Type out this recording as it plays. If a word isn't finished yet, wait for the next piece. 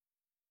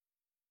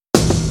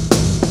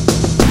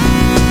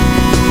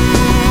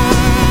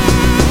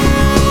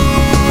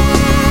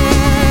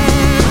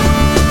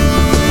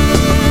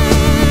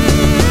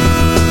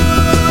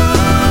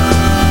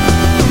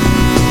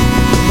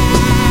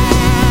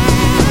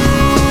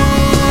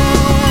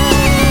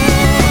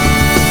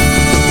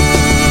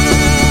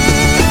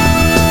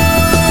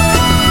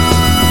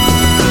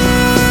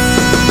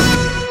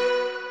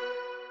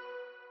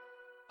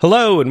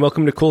Hello, and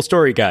welcome to Cool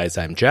Story Guys.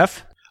 I'm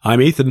Jeff.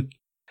 I'm Ethan.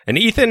 And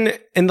Ethan,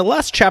 in the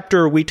last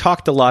chapter, we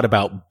talked a lot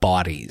about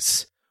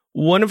bodies.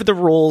 One of the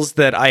roles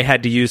that I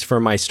had to use for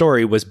my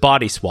story was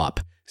body swap,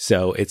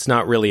 so it's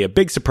not really a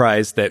big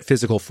surprise that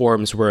physical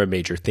forms were a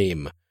major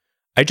theme.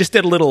 I just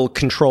did a little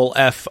Control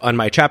F on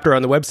my chapter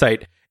on the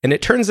website, and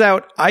it turns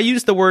out I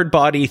used the word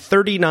body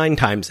 39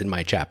 times in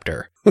my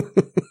chapter.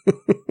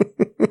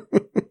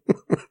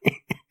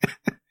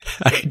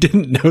 I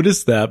didn't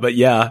notice that, but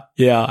yeah,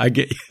 I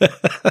get you.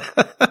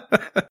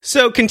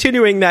 So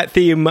continuing that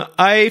theme,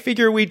 I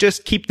figure we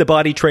just keep the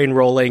body train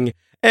rolling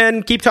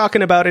and keep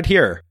talking about it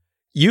here.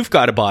 You've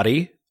got a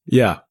body.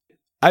 Yeah.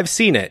 I've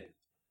seen it.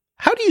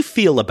 How do you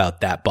feel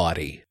about that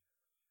body?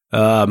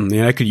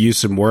 I could use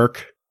some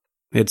work.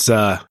 It's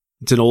an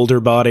older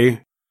body.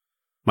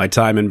 My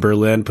time in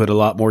Berlin put a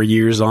lot more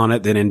years on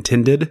it than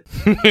intended.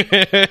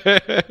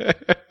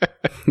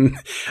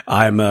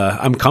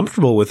 I'm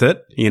comfortable with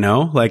it,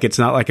 like it's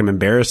not like I'm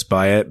embarrassed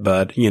by it,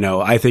 but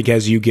I think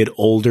as you get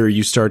older,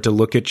 you start to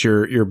look at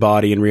your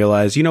body and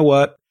realize, you know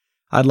what?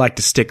 I'd like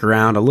to stick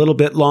around a little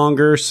bit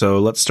longer, so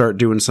let's start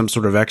doing some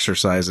sort of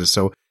exercises.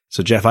 So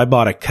Jeff, I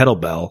bought a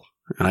kettlebell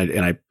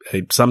and I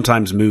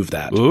sometimes move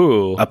that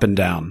up and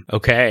down.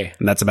 Okay.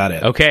 And that's about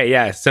it. Okay,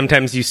 yeah.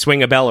 Sometimes you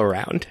swing a bell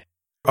around.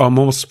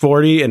 Almost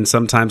 40, and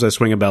sometimes I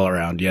swing a bell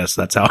around. Yes,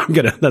 that's how I'm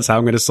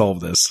gonna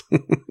solve this.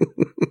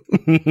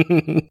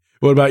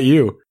 What about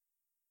you?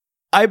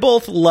 I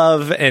both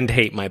love and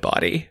hate my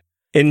body.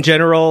 In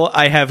general,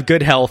 I have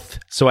good health,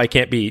 so I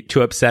can't be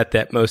too upset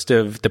that most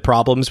of the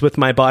problems with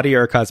my body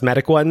are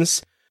cosmetic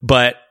ones.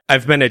 But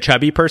I've been a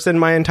chubby person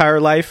my entire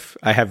life.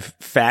 I have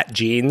fat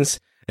genes,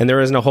 and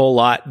there isn't a whole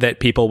lot that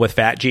people with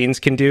fat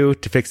genes can do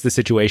to fix the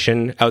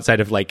situation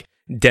outside of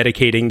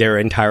dedicating their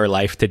entire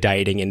life to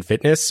dieting and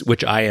fitness,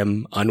 which I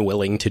am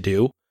unwilling to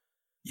do.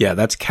 Yeah,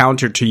 that's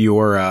counter to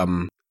your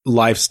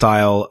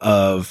lifestyle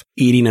of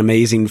eating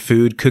amazing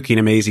food, cooking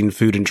amazing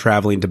food, and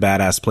traveling to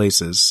badass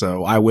places.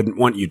 So I wouldn't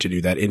want you to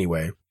do that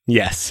anyway.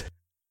 Yes.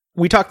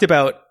 We talked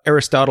about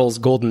Aristotle's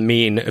golden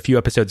mean a few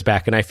episodes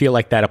back, and I feel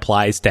like that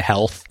applies to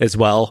health as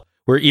well,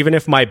 where even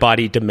if my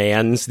body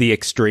demands the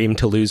extreme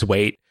to lose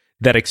weight,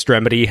 that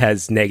extremity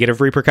has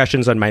negative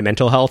repercussions on my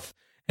mental health.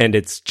 And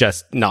it's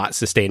just not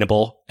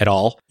sustainable at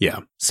all. Yeah.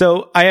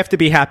 So I have to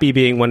be happy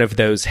being one of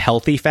those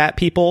healthy fat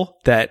people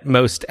that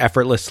most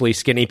effortlessly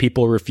skinny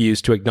people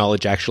refuse to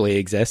acknowledge actually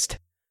exist.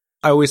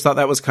 I always thought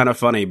that was kind of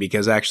funny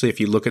because actually, if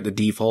you look at the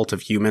default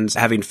of humans,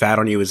 having fat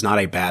on you is not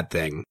a bad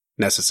thing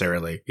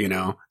necessarily,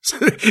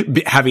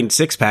 Having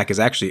six-pack is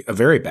actually a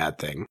very bad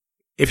thing.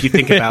 If you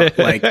think about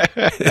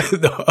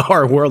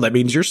our world, that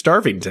means you're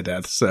starving to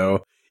death.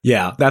 So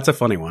yeah, that's a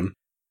funny one.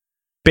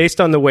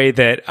 Based on the way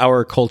that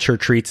our culture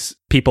treats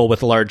people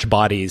with large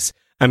bodies,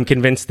 I'm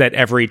convinced that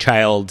every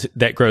child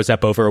that grows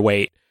up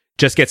overweight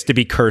just gets to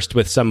be cursed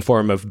with some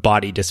form of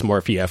body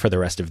dysmorphia for the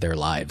rest of their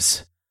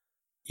lives.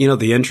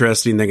 The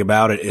interesting thing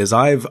about it is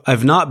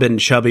I've not been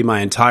chubby my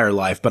entire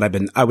life, but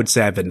I would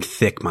say I've been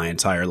thick my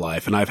entire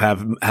life. And I've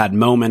had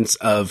moments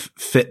of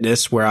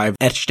fitness where I've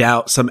etched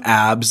out some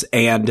abs.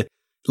 And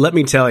let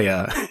me tell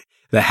you,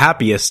 the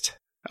happiest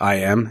I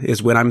am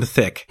is when I'm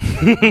thick.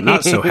 I'm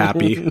not so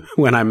happy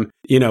when I'm,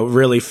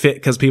 really fit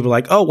because people are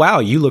like, oh, wow,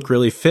 you look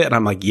really fit. And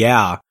I'm like,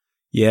 yeah,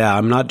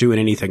 I'm not doing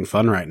anything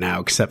fun right now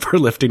except for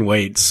lifting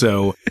weights.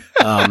 So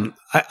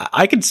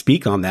I could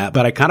speak on that,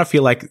 but I kind of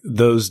feel like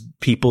those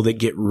people that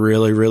get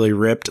really, really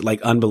ripped,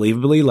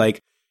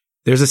 unbelievably,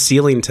 there's a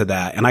ceiling to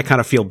that. And I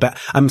kind of feel bad.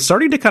 I'm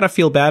starting to kind of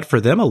feel bad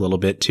for them a little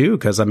bit too,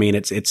 because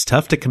it's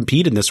tough to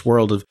compete in this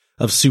world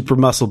of super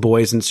muscle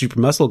boys and super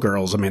muscle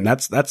girls. I mean,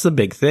 that's the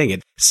big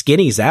thing.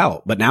 Skinny's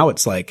out, but now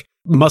it's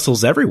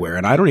muscles everywhere.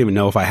 And I don't even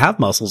know if I have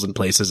muscles in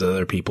places that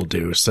other people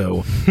do.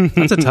 So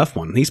that's a tough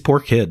one. These poor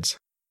kids.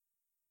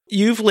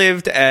 You've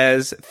lived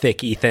as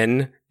thick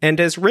Ethan and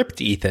as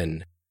ripped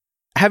Ethan.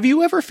 Have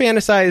you ever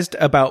fantasized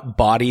about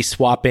body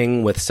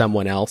swapping with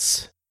someone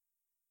else?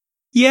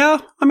 Yeah,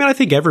 I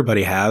think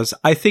everybody has.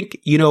 I think,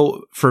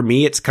 for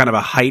me, it's kind of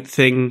a height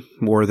thing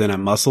more than a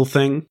muscle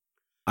thing.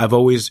 I've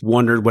always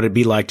wondered what it'd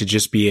be like to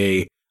just be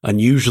a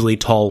unusually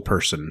tall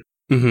person.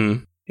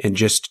 Mm-hmm. And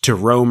just to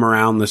roam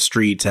around the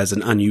streets as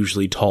an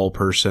unusually tall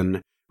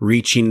person,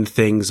 reaching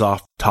things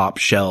off top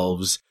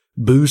shelves,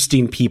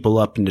 boosting people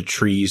up into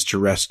trees to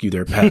rescue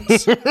their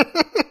pets.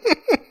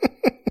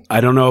 I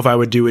don't know if I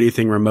would do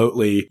anything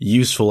remotely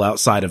useful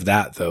outside of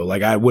that, though.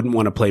 I wouldn't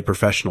want to play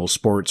professional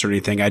sports or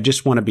anything. I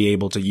just want to be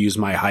able to use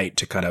my height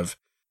to kind of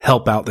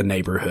help out the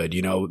neighborhood,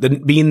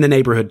 being the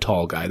neighborhood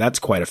tall guy. That's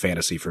quite a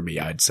fantasy for me,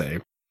 I'd say.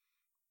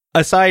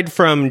 Aside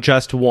from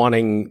just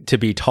wanting to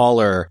be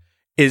taller,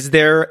 is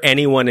there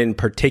anyone in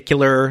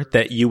particular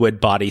that you would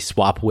body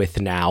swap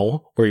with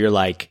now? Where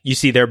you're you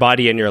see their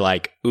body and you're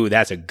like, ooh,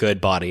 that's a good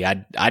body.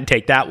 I'd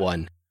take that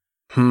one.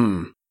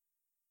 I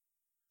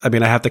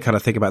have to kind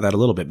of think about that a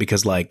little bit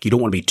because, you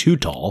don't want to be too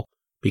tall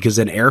because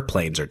then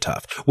airplanes are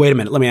tough. Wait a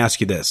minute. Let me ask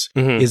you this.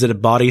 Mm-hmm. Is it a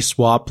body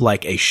swap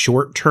a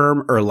short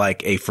term or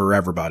a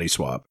forever body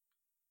swap?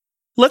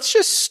 Let's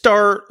just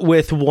start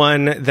with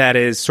one that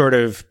is sort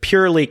of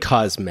purely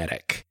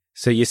cosmetic.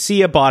 So you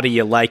see a body,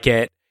 you like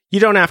it. You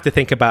don't have to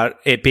think about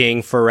it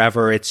being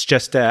forever. It's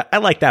just, I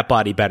like that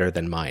body better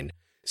than mine.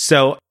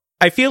 So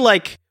I feel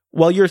like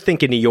while you're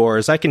thinking of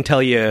yours, I can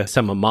tell you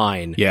some of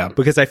mine. Yeah.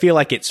 Because I feel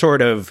like it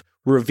sort of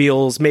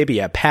reveals maybe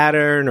a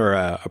pattern or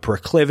a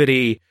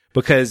proclivity,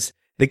 because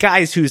the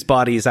guys whose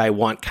bodies I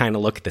want kind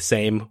of look the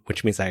same,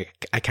 which means I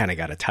kind of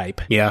got a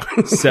type. Yeah.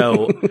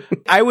 So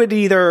I would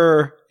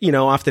either,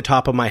 off the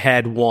top of my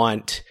head,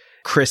 want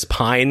Chris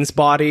Pine's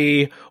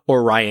body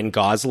or Ryan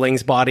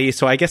Gosling's body.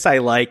 So I guess I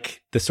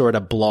like the sort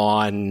of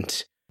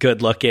blonde,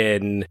 good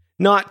looking,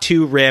 not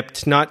too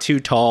ripped, not too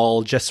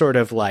tall, just sort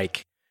of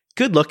like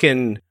good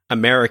looking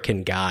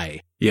American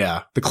guy.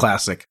 Yeah. The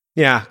classic.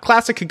 Yeah.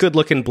 Classic, good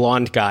looking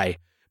blonde guy.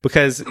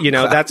 Because,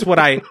 that's what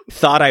I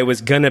thought I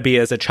was going to be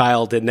as a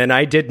child. And then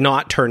I did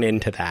not turn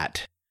into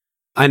that.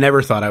 I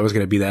never thought I was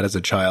going to be that as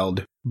a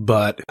child,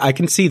 but I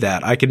can see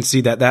that. I can see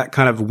that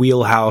kind of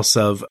wheelhouse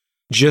of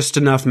just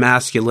enough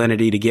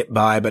masculinity to get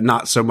by, but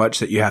not so much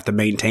that you have to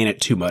maintain it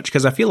too much.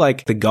 Because I feel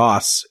like the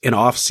Goss in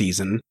off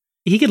season,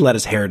 he could let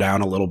his hair down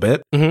a little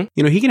bit.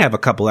 Mm-hmm. He can have a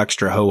couple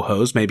extra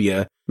ho-hos, maybe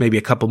a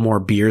couple more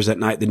beers at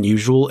night than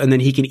usual, and then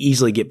he can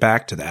easily get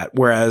back to that.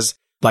 Whereas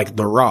like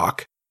The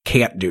Rock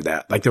can't do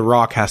that. Like The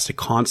Rock has to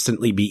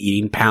constantly be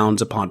eating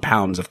pounds upon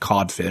pounds of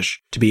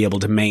codfish to be able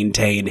to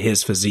maintain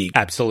his physique.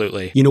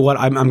 Absolutely. You know what?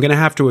 I'm going to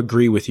have to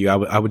agree with you.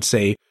 I would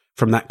say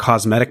from that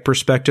cosmetic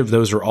perspective,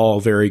 those are all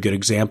very good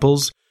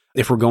examples.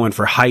 If we're going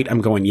for height,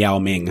 I'm going Yao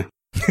Ming.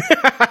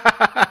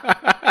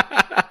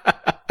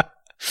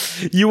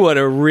 You want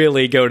to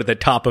really go to the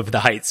top of the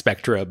height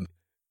spectrum.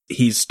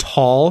 He's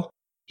tall.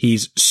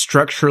 He's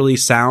structurally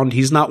sound.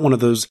 He's not one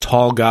of those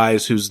tall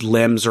guys whose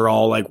limbs are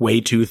all like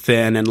way too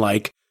thin and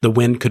like the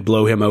wind could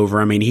blow him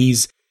over. I mean,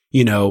 he's,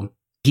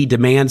 he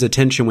demands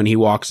attention when he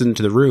walks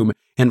into the room.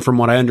 And from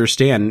what I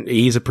understand,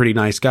 he's a pretty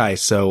nice guy.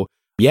 So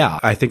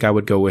yeah, I think I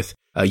would go with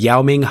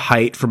Yao Ming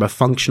height from a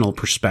functional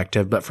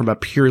perspective, but from a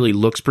purely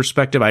looks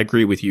perspective, I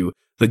agree with you.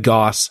 The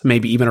Goss,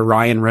 maybe even a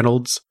Ryan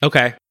Reynolds.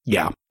 Okay.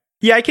 Yeah.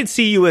 Yeah, I could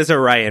see you as a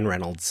Ryan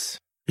Reynolds.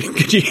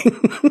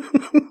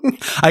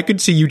 I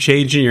could see you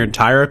changing your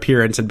entire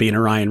appearance and being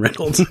a Ryan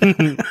Reynolds.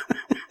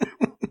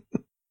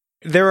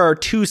 There are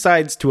two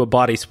sides to a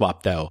body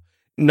swap, though.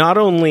 Not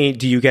only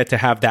do you get to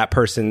have that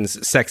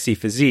person's sexy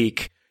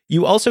physique,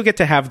 you also get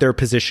to have their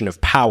position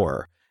of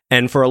power.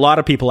 And for a lot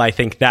of people, I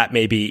think that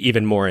may be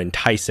even more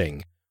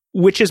enticing.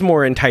 Which is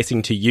more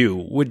enticing to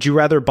you? Would you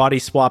rather body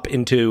swap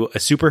into a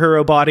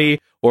superhero body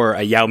or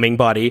a Yao Ming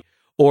body,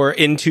 or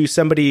into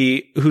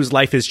somebody whose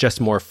life is just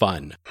more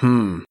fun?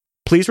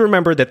 Please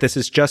remember that this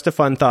is just a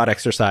fun thought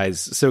exercise,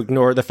 so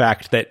ignore the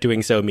fact that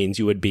doing so means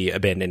you would be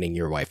abandoning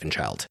your wife and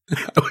child.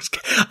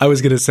 I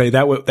was going to say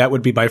that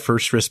would be my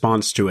first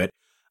response to it.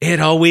 It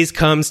always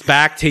comes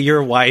back to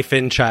your wife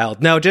and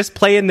child. No, just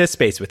play in this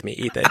space with me,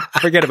 Ethan.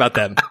 Forget about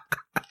them.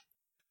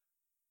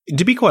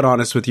 To be quite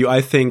honest with you,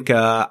 I think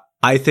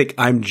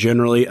I'm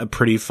generally a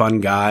pretty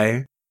fun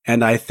guy,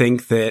 and I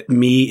think that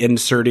me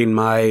inserting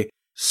my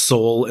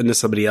soul into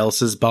somebody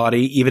else's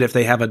body, even if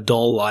they have a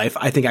dull life,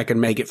 I think I can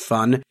make it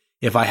fun.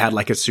 If I had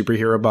like a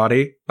superhero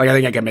body, like I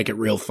think I can make it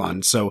real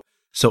fun. So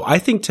I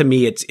think to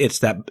me, it's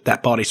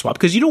that body swap,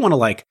 because you don't want to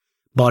like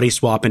body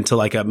swap into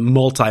like a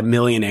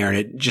multi-millionaire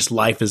and just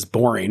life is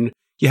boring.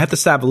 You have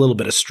to have a little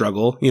bit of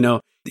struggle, you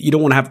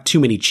don't want to have too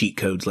many cheat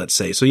codes, let's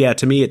say. So yeah,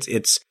 to me,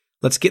 it's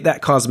let's get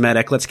that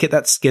cosmetic, let's get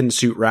that skin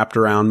suit wrapped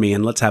around me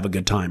and let's have a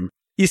good time.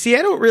 You see,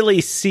 I don't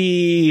really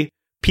see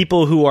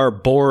people who are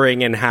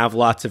boring and have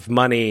lots of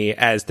money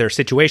as their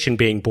situation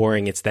being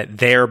boring. It's that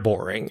they're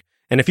boring.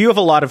 And if you have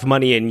a lot of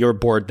money and you're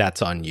bored,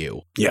 that's on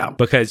you. Yeah.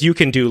 Because you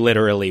can do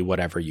literally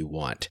whatever you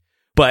want.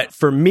 But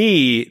for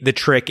me, the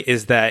trick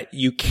is that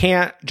you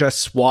can't just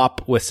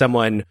swap with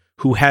someone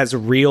who has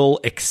real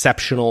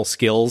exceptional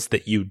skills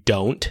that you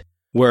don't.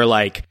 Where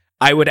like,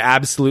 I would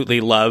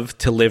absolutely love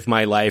to live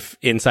my life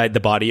inside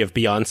the body of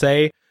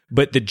Beyonce,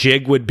 but the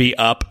jig would be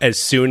up as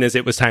soon as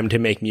it was time to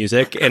make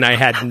music. And I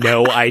had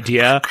no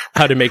idea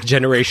how to make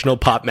generational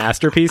pop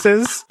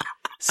masterpieces.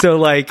 So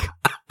like,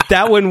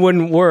 that one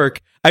wouldn't work.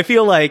 I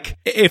feel like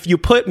if you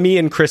put me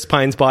in Chris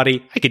Pine's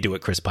body, I could do what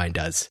Chris Pine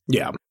does.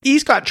 Yeah.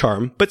 He's got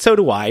charm, but so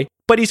do I.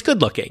 But he's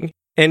good looking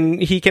and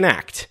he can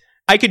act.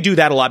 I could do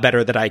that a lot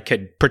better than I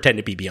could pretend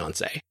to be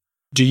Beyonce.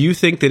 Do you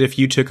think that if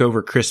you took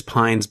over Chris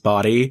Pine's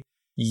body,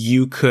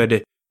 you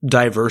could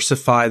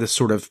diversify the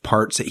sort of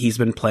parts that he's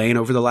been playing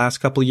over the last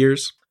couple of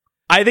years?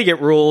 I think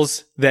it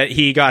rules that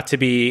he got to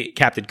be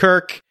Captain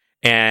Kirk.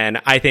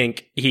 And I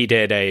think he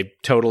did a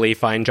totally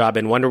fine job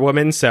in Wonder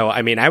Woman. So,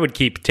 I mean, I would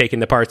keep taking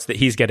the parts that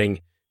he's getting.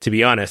 To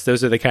be honest,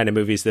 those are the kind of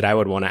movies that I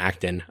would want to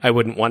act in. I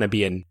wouldn't want to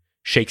be in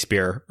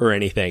Shakespeare or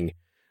anything.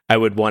 I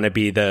would want to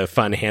be the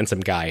fun, handsome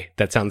guy.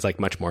 That sounds like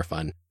much more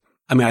fun.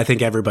 I mean, I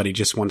think everybody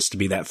just wants to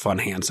be that fun,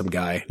 handsome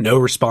guy. No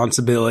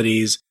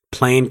responsibilities,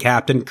 playing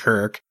Captain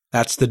Kirk.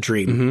 That's the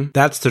dream. Mm-hmm.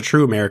 That's the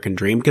true American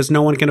dream, because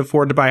no one can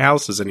afford to buy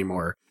houses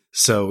anymore.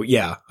 So,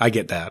 yeah, I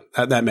get that.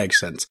 That makes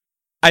sense.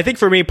 I think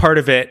for me, part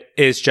of it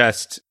is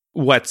just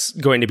what's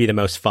going to be the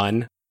most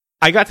fun.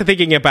 I got to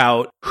thinking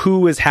about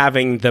who is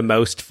having the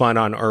most fun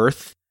on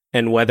Earth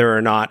and whether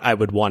or not I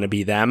would want to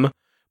be them.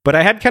 But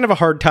I had kind of a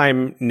hard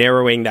time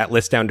narrowing that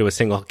list down to a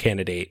single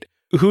candidate.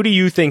 Who do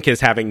you think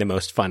is having the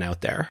most fun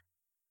out there?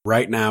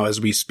 Right now,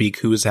 as we speak,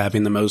 who is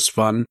having the most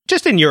fun?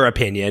 Just in your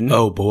opinion.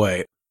 Oh,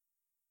 boy.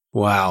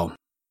 Wow.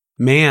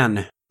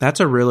 Man, that's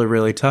a really,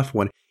 really tough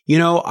one. You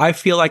know, I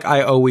feel like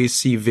I always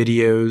see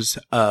videos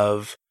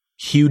of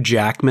Hugh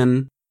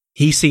Jackman.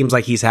 He seems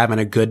like he's having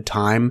a good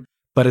time,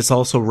 but it's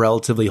also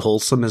relatively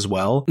wholesome as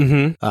well.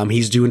 Mm-hmm.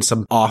 He's doing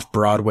some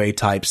off-Broadway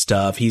type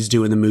stuff. He's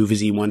doing the movies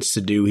he wants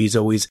to do. He's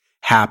always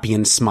happy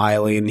and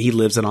smiling. He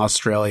lives in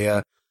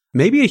Australia.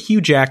 Maybe a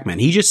Hugh Jackman.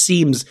 He just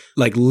seems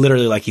like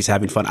literally like he's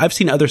having fun. I've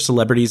seen other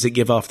celebrities that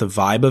give off the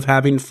vibe of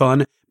having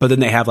fun, but then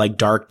they have like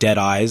dark, dead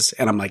eyes.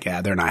 And I'm like,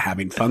 yeah, they're not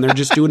having fun. They're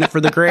just doing it for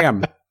the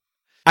gram.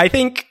 I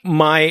think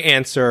my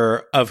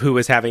answer of who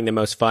is having the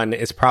most fun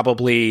is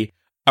probably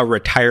a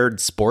retired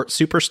sports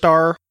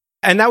superstar.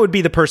 And that would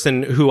be the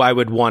person who I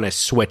would want to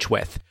switch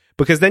with,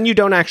 because then you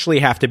don't actually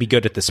have to be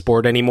good at the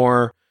sport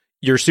anymore.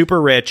 You're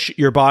super rich.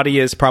 Your body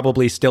is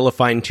probably still a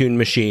fine-tuned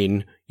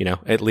machine, you know,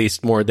 at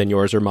least more than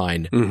yours or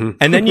mine. Mm-hmm.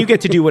 And then you get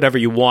to do whatever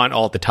you want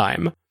all the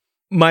time.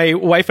 My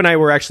wife and I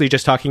were actually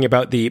just talking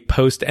about the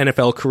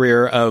post-NFL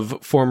career of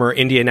former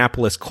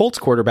Indianapolis Colts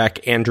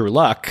quarterback Andrew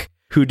Luck,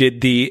 who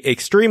did the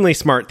extremely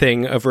smart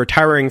thing of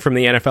retiring from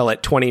the NFL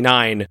at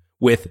 29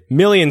 with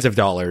millions of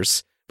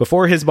dollars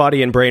before his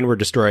body and brain were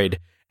destroyed.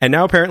 And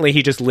now apparently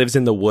he just lives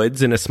in the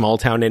woods in a small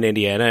town in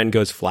Indiana and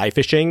goes fly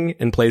fishing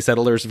and plays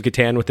Settlers of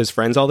Catan with his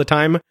friends all the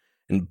time.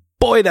 And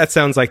boy, that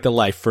sounds like the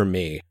life for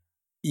me.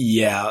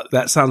 Yeah,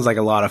 that sounds like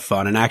a lot of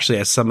fun. And actually,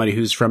 as somebody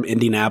who's from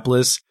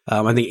Indianapolis,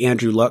 I think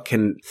Andrew Luck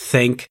can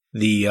thank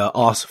the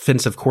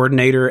offensive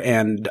coordinator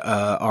and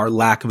our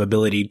lack of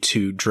ability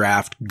to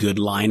draft good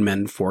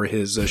linemen for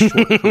his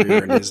short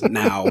career and his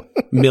now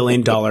 $1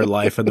 million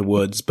life in the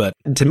woods. But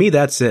to me,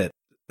 that's it.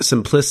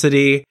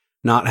 Simplicity,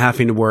 not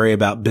having to worry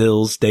about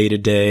bills day to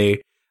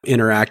day,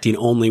 interacting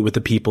only with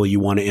the people you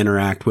want to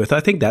interact with.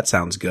 I think that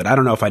sounds good. I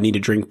don't know if I need to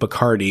drink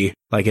Bacardi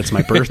like it's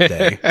my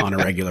birthday on a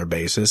regular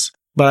basis,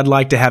 but I'd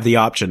like to have the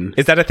option.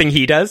 Is that a thing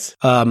he does?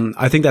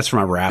 I think that's from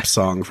a rap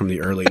song from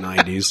the early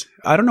 90s.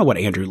 I don't know what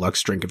Andrew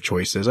Luck's drink of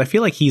choice is. I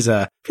feel like he's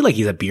a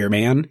beer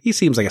man. He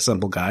seems like a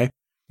simple guy.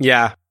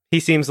 Yeah, he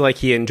seems like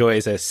he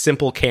enjoys a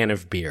simple can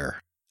of beer.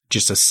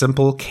 Just a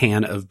simple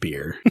can of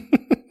beer.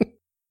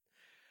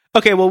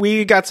 Okay, well,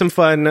 we got some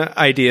fun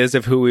ideas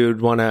of who we would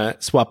want to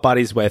swap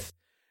bodies with.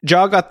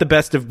 Jaw got the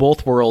best of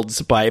both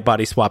worlds by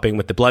body swapping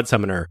with the Blood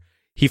Summoner.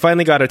 He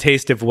finally got a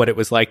taste of what it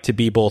was like to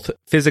be both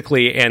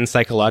physically and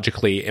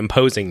psychologically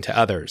imposing to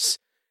others.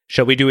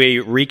 Shall we do a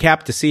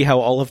recap to see how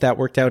all of that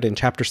worked out in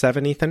Chapter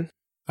 7, Ethan?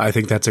 I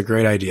think that's a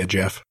great idea,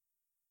 Jeff.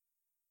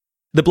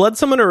 The Blood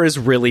Summoner is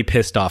really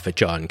pissed off at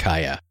Jaw and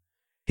Kaya.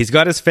 He's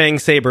got his fang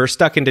saber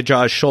stuck into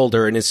Jaw's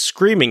shoulder and is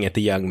screaming at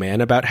the young man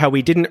about how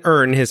he didn't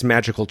earn his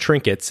magical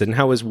trinkets and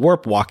how his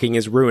warp walking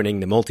is ruining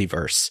the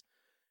multiverse.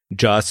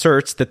 Jaw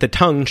asserts that the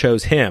tongue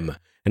chose him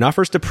and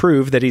offers to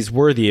prove that he's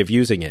worthy of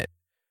using it.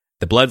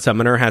 The Blood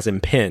Summoner has him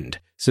pinned,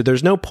 so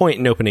there's no point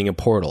in opening a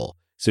portal.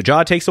 So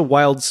Jaw takes a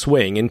wild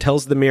swing and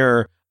tells the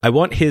mirror, "I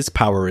want his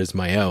power as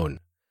my own."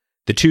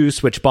 The two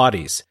switch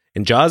bodies,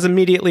 and Jaw's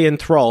immediately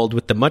enthralled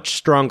with the much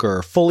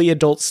stronger, fully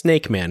adult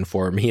Snake Man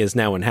form he is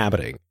now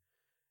inhabiting.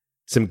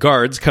 Some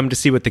guards come to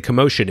see what the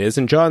commotion is,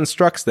 and Jaw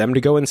instructs them to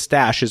go and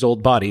stash his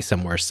old body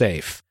somewhere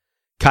safe.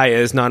 Kaya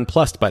is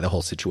nonplussed by the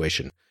whole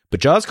situation,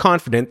 but Jaw's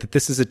confident that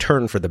this is a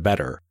turn for the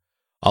better.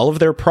 All of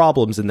their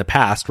problems in the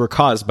past were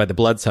caused by the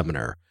Blood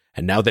Summoner,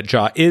 and now that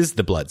Jaw is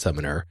the Blood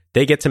Summoner,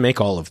 they get to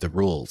make all of the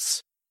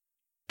rules.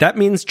 That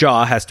means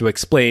Jaw has to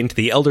explain to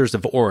the Elders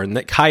of Orn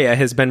that Kaya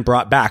has been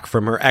brought back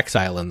from her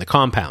exile in the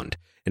compound,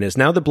 and is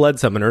now the Blood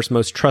Summoner's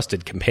most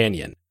trusted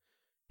companion.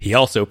 He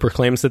also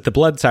proclaims that the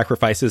blood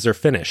sacrifices are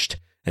finished,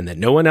 and that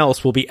no one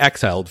else will be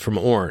exiled from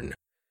Orn.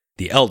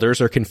 The Elders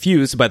are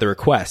confused by the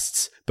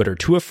requests, but are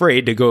too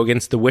afraid to go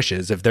against the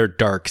wishes of their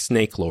dark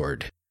Snake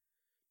Lord.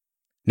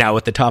 Now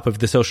at the top of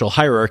the social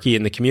hierarchy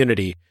in the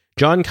community,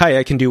 Jaw and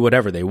Kaya can do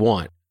whatever they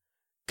want.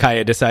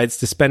 Kaya decides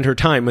to spend her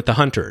time with the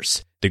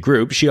Hunters, the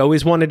group she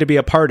always wanted to be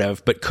a part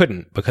of but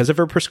couldn't because of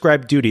her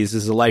prescribed duties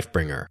as a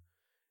Lifebringer.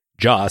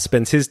 Jaw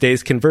spends his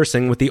days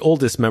conversing with the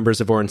oldest members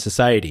of Orn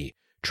society,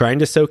 trying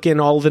to soak in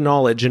all the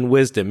knowledge and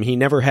wisdom he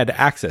never had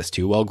access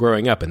to while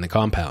growing up in the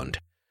compound.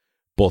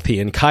 Both he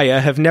and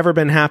Kaya have never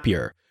been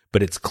happier,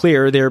 but it's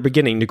clear they are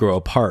beginning to grow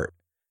apart.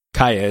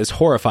 Kaya is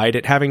horrified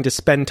at having to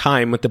spend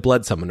time with the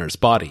Blood Summoner's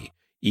body,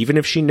 even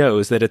if she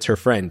knows that it's her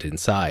friend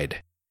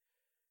inside.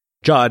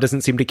 Jaw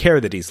doesn't seem to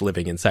care that he's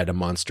living inside a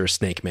monster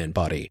Snake Man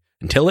body,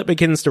 until it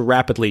begins to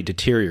rapidly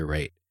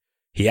deteriorate.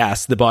 He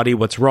asks the body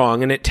what's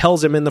wrong, and it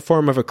tells him in the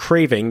form of a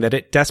craving that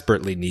it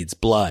desperately needs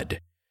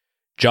blood.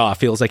 Jaw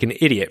feels like an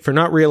idiot for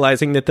not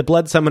realizing that the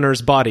Blood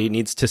Summoner's body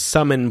needs to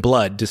summon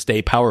blood to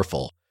stay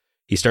powerful.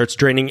 He starts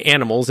draining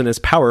animals and his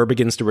power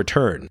begins to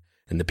return,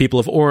 and the people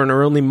of Orn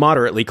are only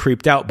moderately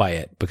creeped out by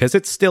it, because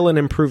it's still an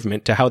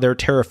improvement to how their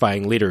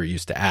terrifying leader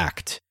used to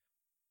act.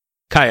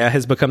 Kaya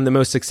has become the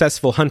most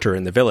successful hunter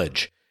in the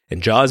village,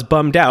 and Jaw's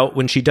bummed out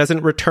when she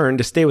doesn't return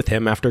to stay with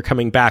him after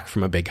coming back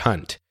from a big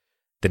hunt.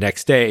 The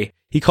next day,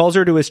 he calls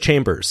her to his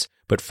chambers,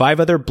 but 5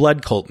 other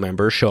blood cult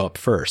members show up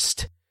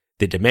first.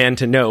 They demand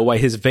to know why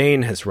his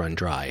vein has run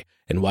dry,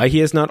 and why he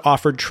has not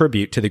offered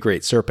tribute to the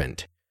Great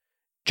Serpent.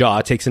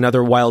 Jaw takes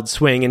another wild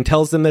swing and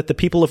tells them that the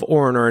people of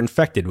Orn are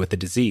infected with the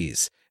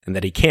disease, and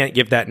that he can't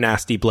give that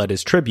nasty blood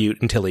as tribute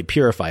until he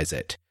purifies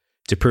it.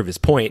 To prove his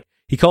point,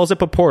 he calls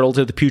up a portal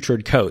to the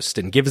Putrid Coast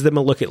and gives them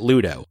a look at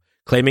Ludo,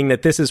 claiming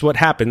that this is what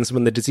happens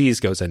when the disease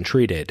goes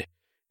untreated.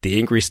 The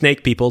angry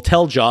snake people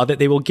tell Jaw that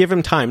they will give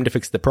him time to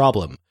fix the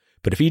problem,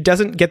 but if he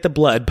doesn't get the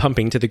blood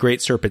pumping to the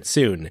Great Serpent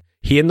soon,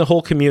 he and the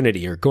whole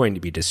community are going to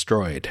be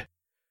destroyed.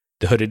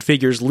 The hooded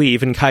figures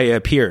leave and Kaya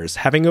appears,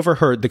 having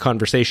overheard the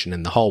conversation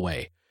in the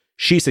hallway.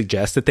 She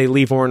suggests that they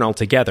leave Orn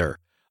altogether,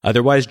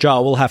 otherwise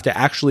Jaw will have to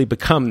actually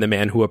become the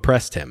man who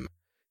oppressed him.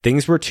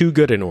 Things were too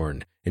good in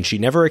Orn, and she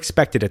never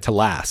expected it to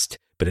last,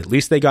 but at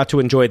least they got to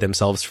enjoy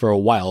themselves for a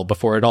while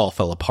before it all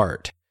fell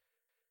apart.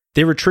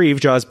 They retrieve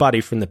Jaw's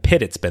body from the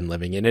pit it's been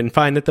living in and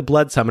find that the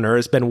Blood Summoner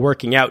has been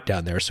working out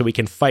down there so he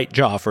can fight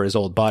Jaw for his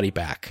old body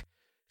back.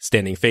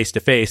 Standing face to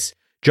face,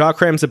 Jaw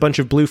crams a bunch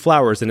of blue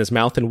flowers in his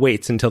mouth and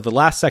waits until the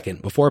last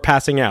second before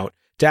passing out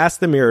to ask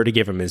the mirror to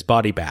give him his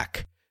body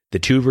back. The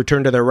two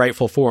return to their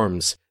rightful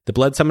forms, the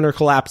Blood Summoner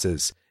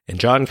collapses, and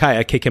Jaw and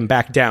Kaya kick him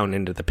back down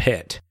into the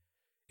pit.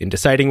 In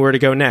deciding where to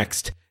go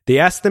next, they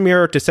ask the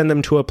mirror to send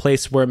them to a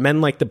place where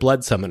men like the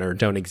Blood Summoner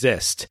don't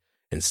exist,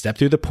 and step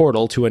through the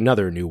portal to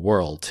another new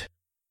world.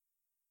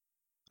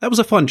 That was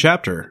a fun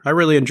chapter. I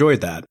really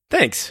enjoyed that.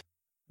 Thanks.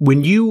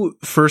 When you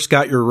first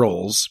got your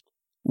roles,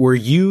 were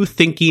you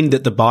thinking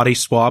that the body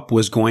swap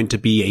was going to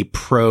be a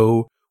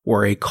pro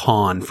or a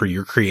con for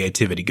your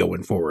creativity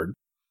going forward?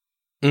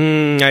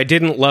 I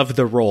didn't love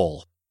the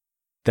role.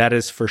 That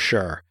is for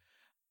sure.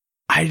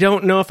 I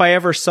don't know if I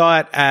ever saw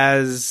it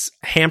as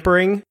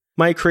hampering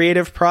my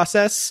creative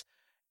process.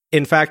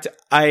 In fact,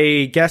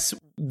 I guess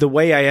the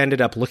way I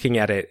ended up looking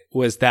at it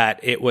was that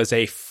it was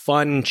a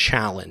fun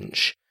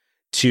challenge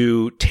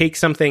to take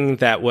something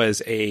that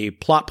was a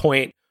plot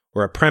point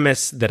or a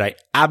premise that I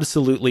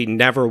absolutely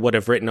never would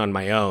have written on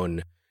my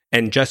own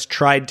and just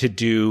tried to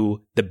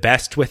do the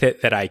best with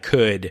it that I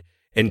could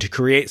and to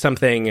create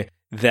something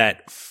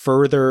that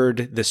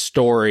furthered the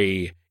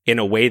story in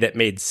a way that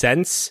made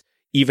sense,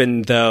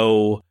 even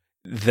though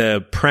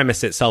the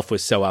premise itself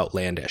was so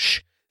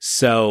outlandish.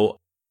 So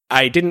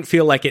I didn't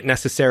feel like it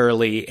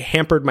necessarily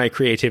hampered my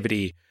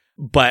creativity,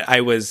 but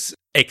I was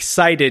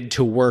excited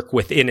to work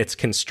within its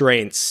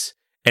constraints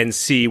and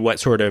see what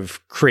sort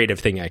of creative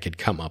thing I could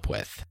come up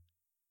with.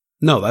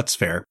 No, that's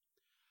fair.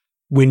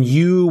 When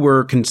you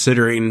were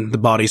considering the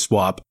body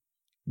swap,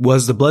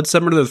 was the Blood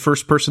Summoner the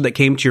first person that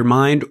came to your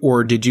mind,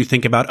 or did you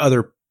think about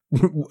other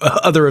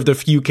of the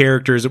few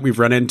characters that we've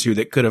run into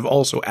that could have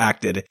also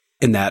acted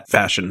in that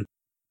fashion?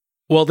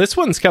 Well, this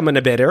one's coming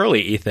a bit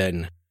early,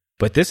 Ethan,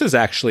 but this is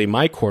actually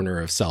my corner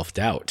of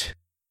self-doubt.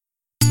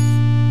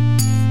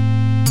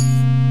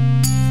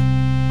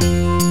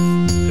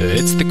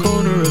 It's the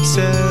corner of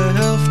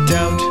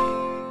self-doubt.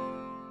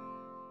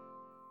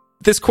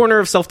 This corner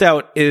of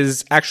self-doubt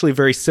is actually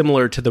very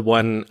similar to the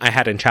one I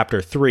had in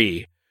Chapter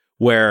 3,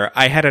 where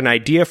I had an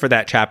idea for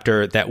that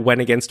chapter that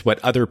went against what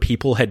other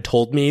people had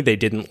told me they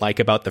didn't like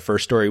about the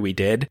first story we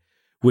did,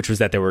 which was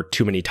that there were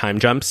too many time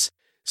jumps.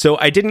 So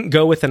I didn't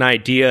go with an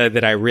idea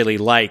that I really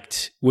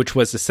liked, which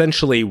was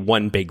essentially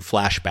one big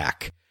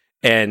flashback.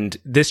 And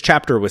this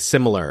chapter was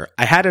similar.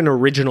 I had an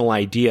original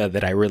idea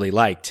that I really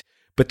liked,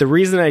 but the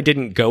reason I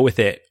didn't go with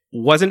it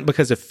wasn't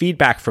because of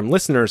feedback from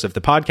listeners of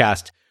the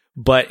podcast,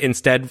 but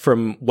instead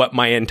from what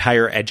my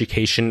entire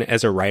education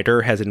as a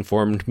writer has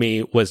informed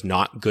me was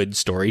not good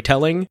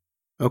storytelling.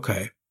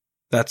 Okay,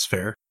 that's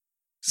fair.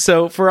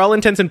 So for all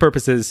intents and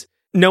purposes,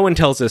 no one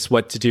tells us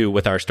what to do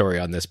with our story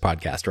on this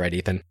podcast, right,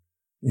 Ethan?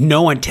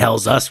 No one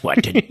tells us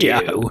what to do.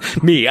 Yeah.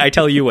 Me, I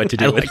tell you what to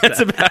do. That's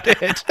about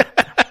it.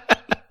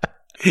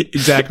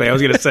 Exactly, I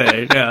was going to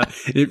say, yeah.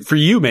 For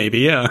you, maybe,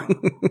 yeah.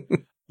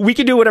 We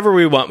can do whatever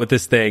we want with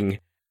this thing.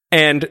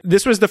 And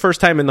this was the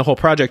first time in the whole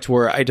project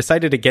where I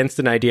decided against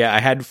an idea I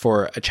had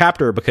for a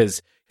chapter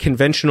because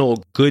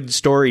conventional good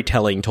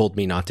storytelling told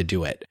me not to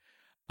do it.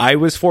 I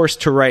was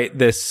forced to write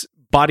this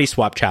body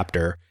swap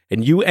chapter,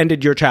 and you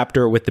ended your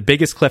chapter with the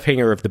biggest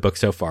cliffhanger of the book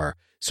so far.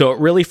 So it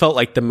really felt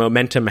like the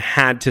momentum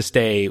had to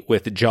stay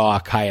with Jaw,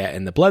 Kaya,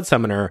 and the Blood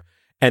Summoner,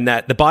 and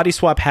that the body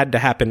swap had to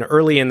happen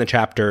early in the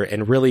chapter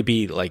and really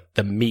be like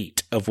the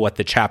meat of what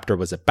the chapter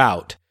was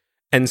about.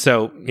 And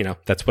so,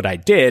 that's what I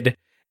did.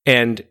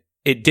 And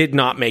it did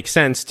not make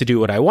sense to do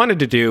what I wanted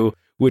to do,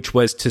 which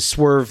was to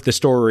swerve the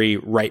story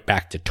right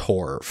back to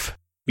Torv.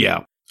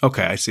 Yeah.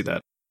 Okay, I see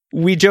that.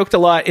 We joked a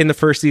lot in the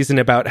first season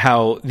about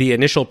how the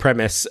initial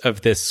premise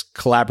of this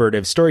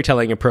collaborative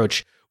storytelling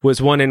approach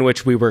was one in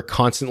which we were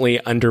constantly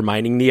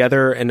undermining the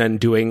other and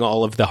undoing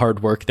all of the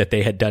hard work that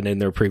they had done in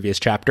their previous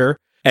chapter.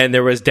 And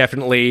there was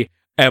definitely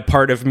a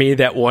part of me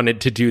that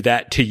wanted to do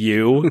that to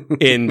you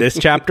in this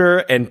chapter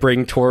and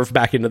bring Torv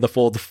back into the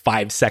fold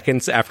 5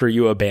 seconds after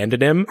you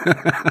abandon him.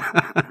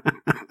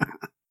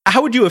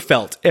 How would you have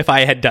felt if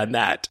I had done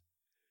that?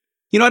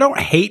 You know, I don't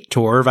hate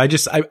Torv.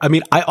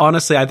 I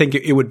honestly, I think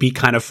it would be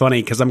kind of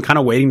funny because I'm kind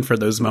of waiting for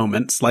those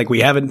moments. Like,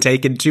 we haven't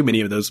taken too many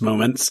of those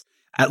moments,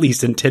 at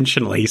least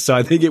intentionally. So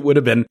I think it would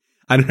have been,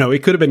 I don't know,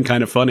 it could have been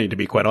kind of funny, to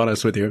be quite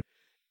honest with you.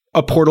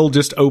 A portal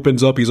just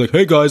opens up. He's like,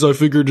 hey guys, I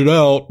figured it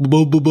out.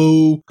 Boo, boo,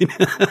 boo.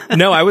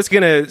 No, I was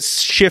going to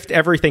shift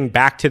everything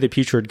back to the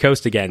Putrid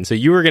Coast again. So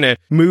you were going to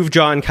move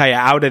John Kaya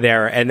out of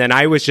there. And then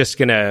I was just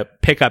going to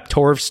pick up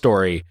Torv's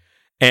story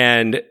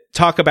and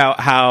talk about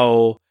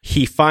how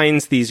he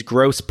finds these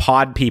gross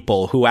pod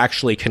people who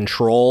actually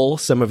control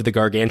some of the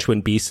gargantuan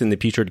beasts in the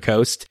Putrid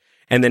Coast.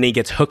 And then he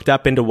gets hooked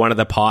up into one of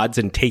the pods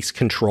and takes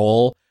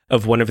control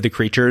of one of the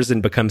creatures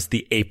and becomes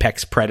the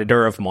apex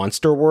predator of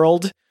Monster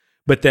World.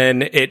 But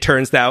then it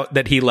turns out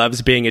that he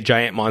loves being a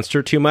giant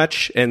monster too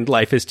much and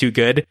life is too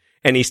good.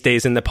 And he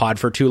stays in the pod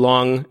for too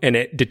long and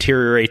it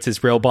deteriorates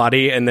his real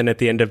body. And then at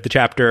the end of the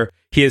chapter,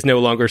 he is no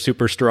longer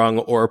super strong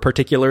or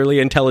particularly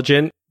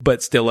intelligent,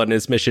 but still on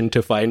his mission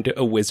to find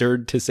a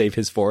wizard to save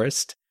his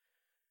forest.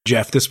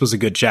 Jeff, this was a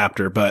good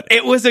chapter, but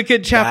it was a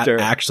good chapter.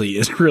 That actually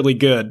is really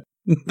good.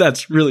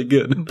 That's really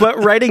good.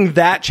 But writing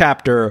that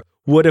chapter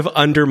would have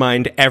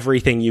undermined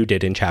everything you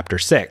did in chapter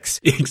 6.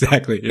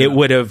 Exactly. Yeah. It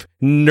would have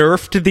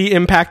nerfed the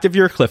impact of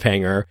your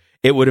cliffhanger.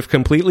 It would have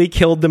completely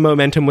killed the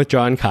momentum with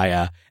John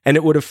Kaya, and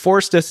it would have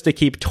forced us to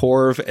keep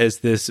Torv as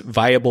this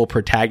viable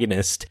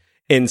protagonist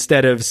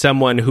instead of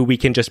someone who we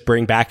can just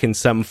bring back in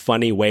some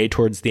funny way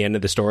towards the end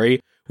of the story,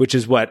 which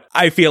is what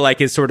I feel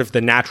like is sort of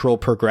the natural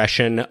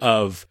progression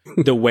of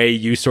the way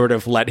you sort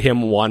of let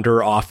him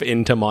wander off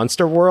into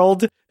Monster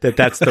World,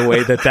 that's the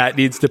way that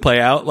needs to play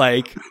out.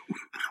 Like,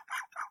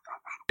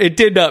 it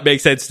did not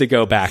make sense to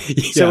go back.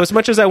 Yeah. So as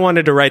much as I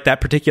wanted to write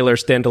that particular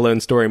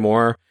standalone story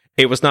more,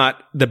 it was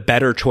not the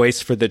better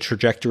choice for the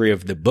trajectory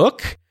of the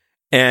book.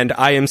 And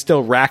I am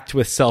still racked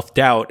with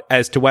self-doubt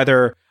as to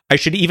whether I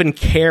should even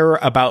care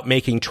about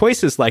making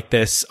choices like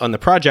this on the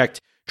project,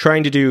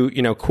 trying to do,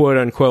 you know, quote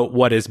unquote,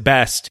 what is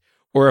best,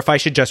 or if I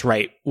should just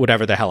write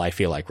whatever the hell I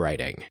feel like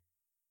writing.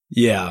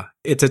 Yeah,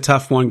 it's a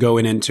tough one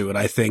going into it.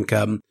 I think,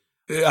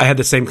 I had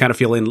the same kind of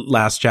feeling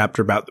last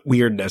chapter about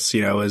weirdness,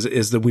 you know,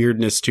 is the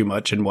weirdness too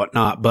much and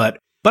whatnot. But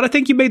I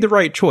think you made the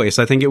right choice.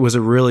 I think it was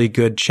a really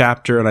good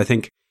chapter. And I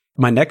think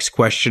my next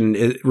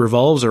question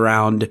revolves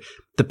around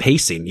the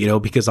pacing, you know,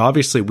 because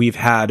obviously we've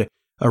had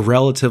a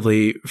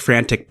relatively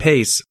frantic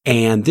pace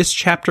and this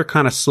chapter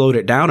kind of slowed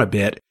it down a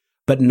bit,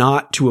 but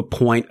not to a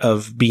point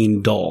of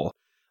being dull.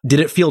 Did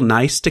it feel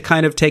nice to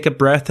kind of take a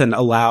breath and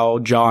allow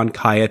John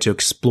Kaya to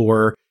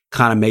explore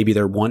kind of maybe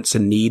their wants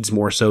and needs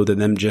more so than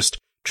them just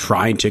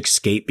trying to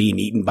escape being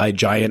eaten by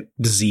giant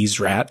diseased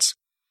rats?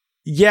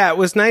 Yeah, it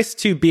was nice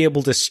to be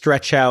able to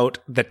stretch out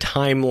the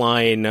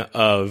timeline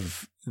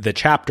of the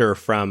chapter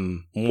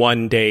from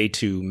one day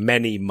to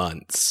many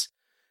months.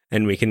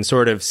 And we can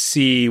sort of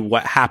see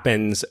what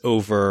happens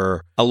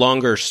over a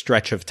longer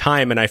stretch of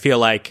time. And I feel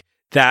like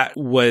that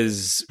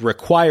was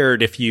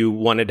required if you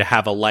wanted to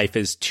have a life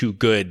is too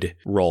good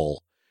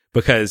role,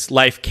 because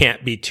life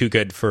can't be too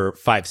good for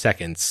 5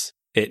 seconds.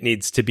 It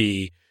needs to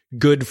be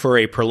good for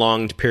a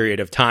prolonged period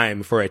of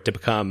time for it to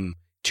become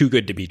too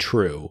good to be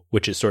true,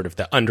 which is sort of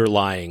the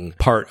underlying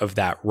part of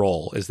that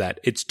role, is that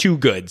it's too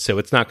good, so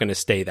it's not going to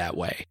stay that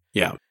way.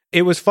 Yeah.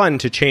 It was fun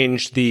to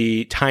change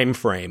the time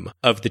frame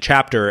of the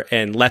chapter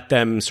and let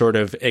them sort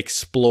of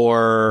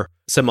explore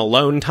some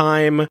alone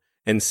time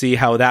and see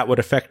how that would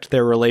affect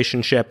their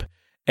relationship.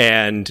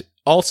 And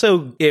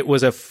also, it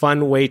was a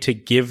fun way to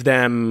give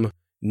them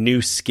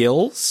new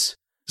skills.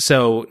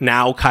 So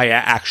now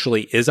Kaya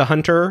actually is a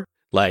hunter.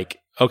 Like,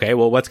 okay,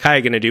 well, what's Kaya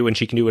going to do when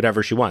she can do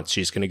whatever she wants?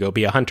 She's going to go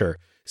be a hunter.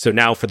 So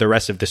now for the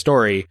rest of the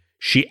story,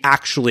 she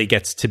actually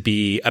gets to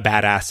be a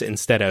badass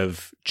instead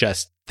of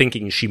just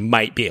thinking she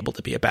might be able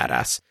to be a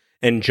badass.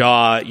 And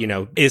Jaw, you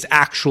know, is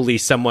actually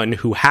someone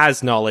who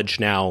has knowledge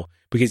now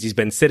because he's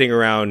been sitting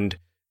around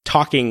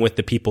talking with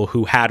the people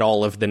who had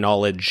all of the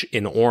knowledge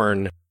in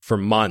Orn for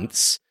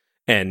months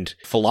and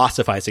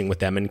philosophizing with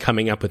them and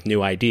coming up with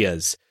new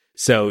ideas.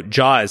 So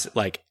Jaw is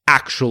like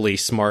actually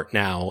smart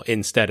now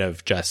instead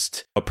of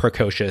just a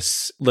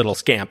precocious little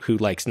scamp who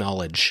likes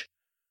knowledge.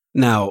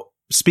 Now,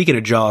 speaking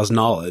of Jaw's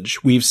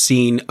knowledge, we've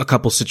seen a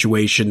couple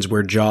situations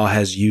where Jaw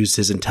has used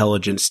his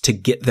intelligence to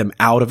get them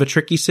out of a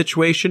tricky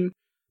situation,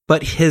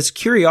 but his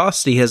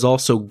curiosity has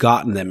also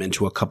gotten them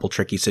into a couple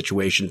tricky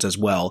situations as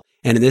well.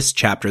 And in this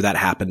chapter, that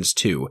happens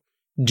too.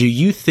 Do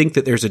you think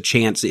that there's a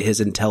chance that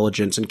his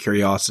intelligence and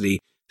curiosity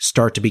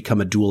start to become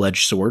a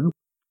dual-edged sword?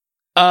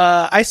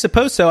 I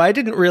suppose so. I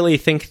didn't really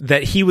think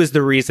that he was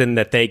the reason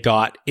that they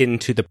got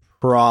into the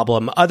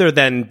problem, other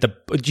than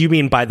do you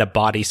mean by the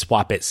body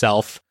swap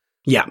itself?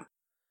 Yeah.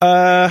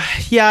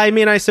 Yeah, I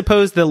mean, I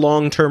suppose the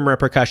long-term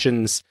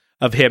repercussions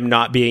of him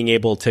not being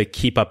able to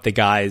keep up the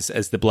guise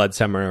as the Blood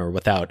Summoner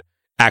without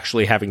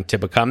actually having to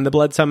become the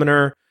Blood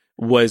Summoner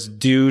was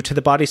due to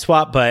the body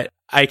swap, but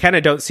I kind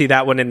of don't see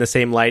that one in the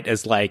same light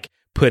as like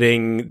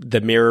putting the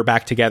mirror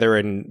back together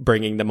and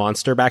bringing the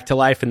monster back to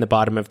life in the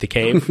bottom of the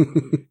cave.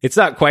 It's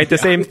not quite the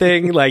same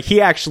thing. Like, he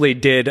actually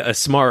did a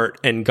smart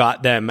and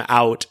got them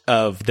out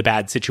of the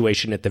bad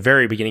situation at the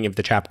very beginning of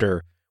the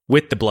chapter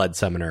with the blood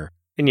summoner.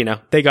 And, you know,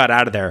 they got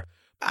out of there.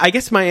 I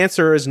guess my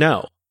answer is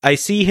no. I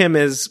see him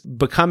as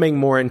becoming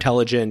more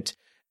intelligent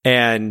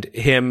and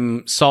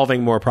him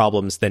solving more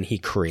problems than he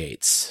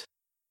creates.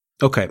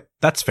 Okay,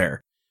 that's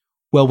fair.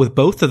 Well, with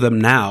both of them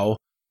now,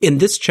 in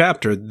this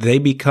chapter, they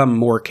become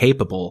more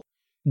capable.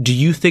 Do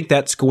you think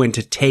that's going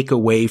to take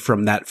away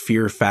from that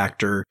fear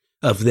factor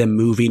of them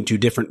moving to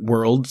different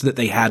worlds that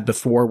they had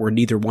before, where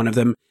neither one of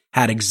them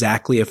had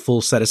exactly a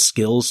full set of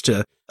skills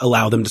to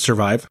allow them to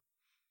survive?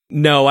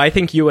 No, I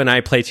think you and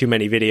I play too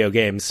many video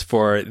games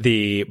for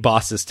the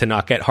bosses to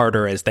not get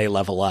harder as they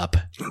level up.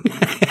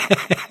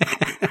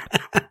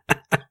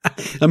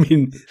 I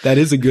mean, that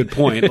is a good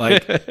point.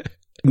 Like,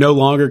 no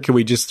longer can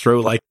we just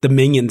throw like the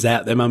minions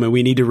at them. I mean,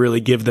 we need to really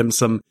give them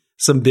some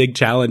big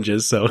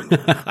challenges. So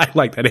I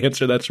like that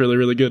answer. That's really,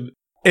 really good.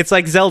 It's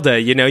like Zelda,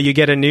 you know, you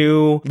get a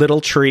new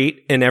little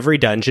treat in every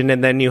dungeon,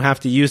 and then you have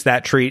to use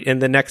that treat in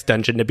the next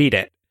dungeon to beat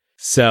it.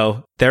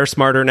 So they're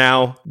smarter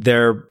now.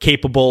 They're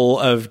capable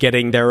of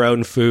getting their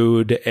own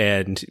food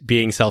and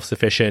being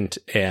self-sufficient.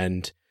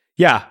 And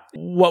yeah,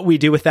 what we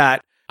do with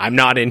that, I'm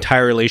not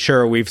entirely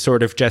sure. We've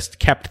sort of just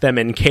kept them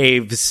in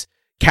caves,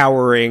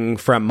 cowering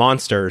from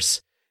monsters.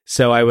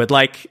 So I would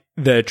like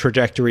the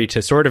trajectory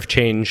to sort of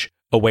change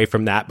away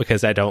from that,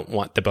 because I don't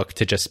want the book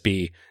to just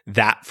be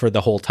that for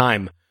the whole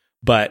time.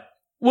 But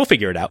we'll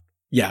figure it out.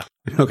 Yeah.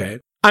 Okay.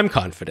 I'm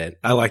confident.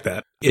 I like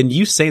that. And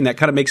you saying that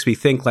kind of makes me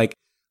think, like,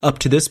 up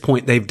to this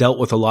point, they've dealt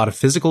with a lot of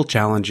physical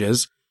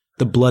challenges,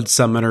 the blood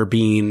summoner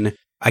being,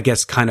 I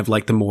guess, kind of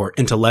like the more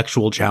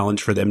intellectual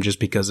challenge for them just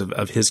because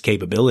of his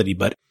capability.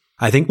 But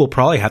I think we'll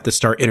probably have to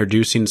start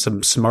introducing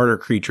some smarter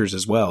creatures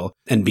as well,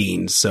 and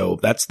beings. So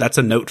that's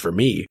a note for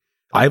me.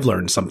 I've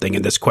learned something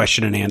in this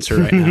question and answer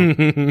right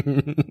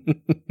now.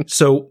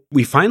 So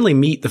we finally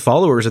meet the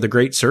followers of the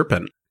Great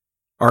Serpent.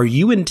 Are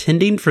you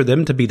intending for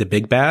them to be the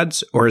big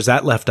bads, or is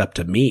that left up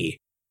to me?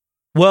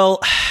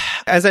 Well,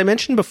 as I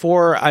mentioned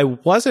before, I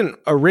wasn't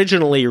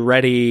originally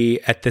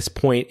ready at this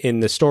point in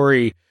the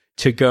story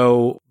to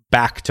go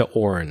back to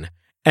Orn.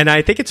 And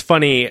I think it's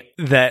funny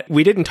that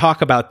we didn't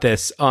talk about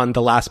this on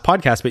the last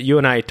podcast, but you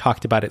and I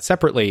talked about it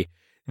separately,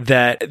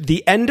 that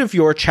the end of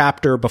your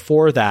chapter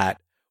before that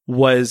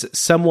was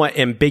somewhat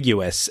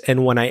ambiguous.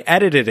 And when I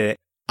edited it,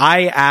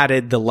 I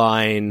added the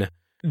line,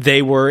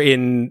 they were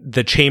in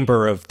the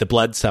chamber of the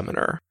blood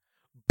summoner.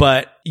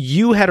 But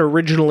you had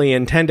originally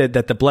intended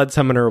that the blood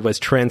summoner was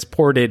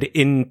transported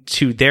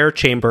into their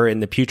chamber in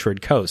the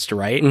Putrid Coast,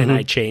 right? Mm-hmm. And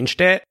I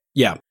changed it?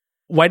 Yeah.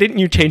 Why didn't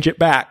you change it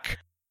back?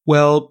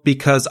 Well,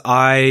 because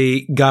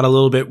I got a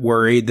little bit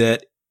worried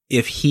that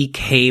if he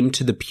came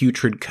to the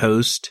Putrid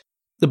Coast,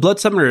 the blood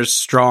summoner is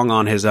strong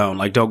on his own,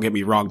 like, don't get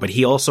me wrong, but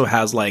he also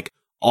has, like,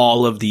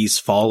 all of these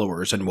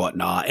followers and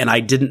whatnot. And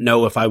I didn't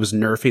know if I was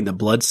nerfing the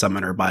blood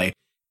summoner by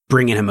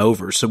bringing him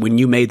over. So when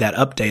you made that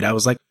update, I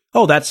was like,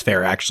 oh, that's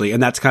fair, actually.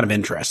 And that's kind of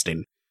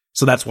interesting.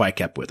 So that's why I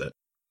kept with it.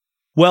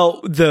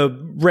 Well, the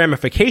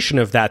ramification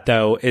of that,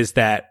 though, is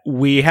that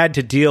we had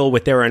to deal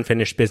with their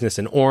unfinished business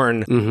in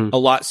Orn a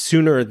lot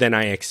sooner than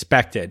I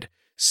expected.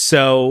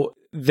 So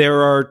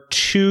there are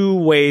two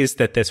ways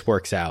that this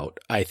works out,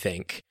 I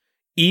think.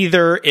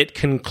 Either it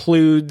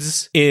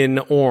concludes in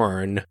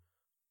Orn,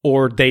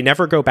 or they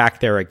never go back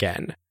there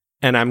again.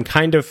 And I'm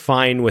kind of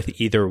fine with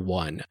either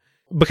one,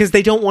 because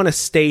they don't want to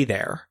stay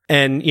there.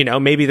 And, you know,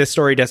 maybe the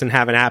story doesn't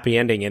have an happy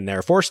ending and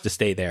they're forced to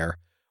stay there,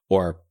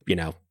 or, you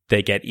know,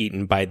 they get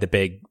eaten by the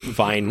big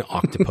vine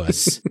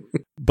octopus.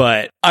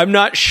 But I'm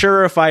not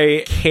sure if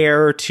I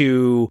care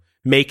to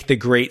make the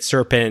Great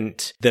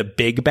Serpent the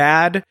big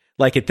bad.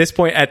 Like, at this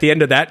point, at the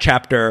end of that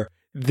chapter,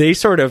 they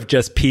sort of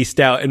just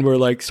pieced out and were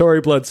like, sorry,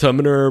 Blood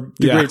Summoner,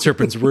 the Great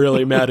Serpent's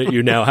really mad at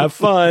you now. Have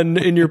fun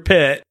in your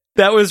pit.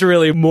 That was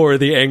really more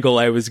the angle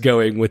I was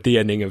going with the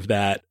ending of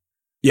that.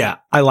 Yeah,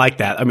 I like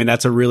that. I mean,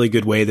 that's a really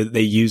good way that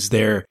they use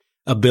their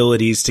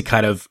abilities to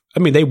kind of, I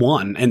mean, they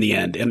won in the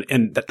end,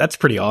 and that's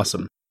pretty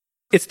awesome.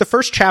 It's the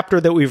first chapter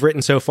that we've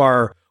written so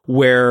far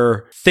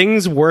where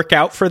things work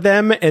out for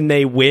them and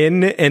they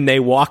win and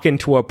they walk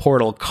into a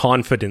portal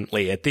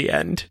confidently at the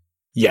end.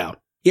 Yeah,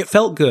 it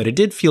felt good. It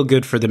did feel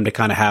good for them to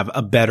kind of have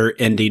a better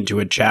ending to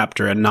a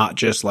chapter and not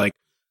just like,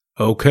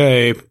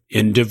 okay,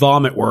 into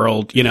Vomit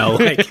World, you know,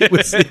 like it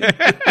was,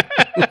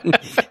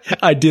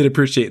 I did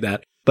appreciate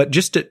that. But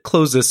just to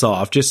close this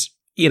off, just,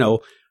 you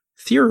know,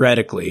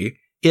 theoretically,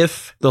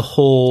 if the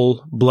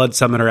whole blood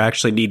summoner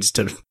actually needs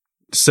to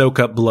soak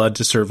up blood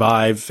to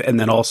survive and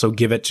then also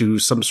give it to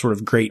some sort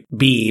of great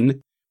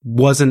being,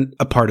 wasn't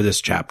a part of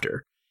this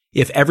chapter.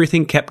 If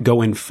everything kept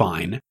going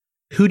fine,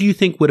 who do you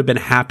think would have been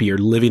happier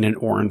living in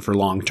Orn for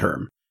long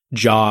term,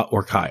 Jaw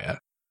or Kaya?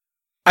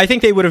 I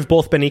think they would have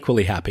both been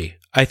equally happy.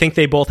 I think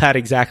they both had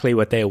exactly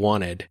what they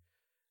wanted.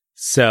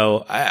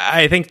 So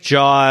I think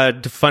Jaw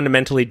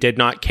fundamentally did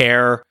not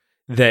care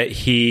that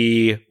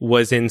he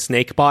was in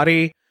snake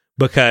body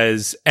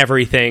because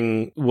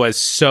everything was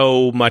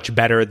so much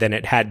better than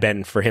it had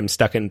been for him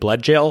stuck in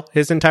blood jail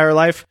his entire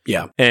life.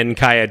 Yeah. And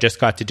Kaya just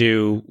got to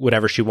do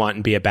whatever she wanted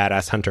and be a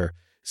badass hunter.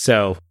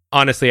 So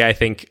honestly, I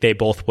think they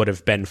both would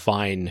have been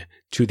fine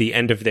to the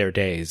end of their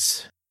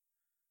days.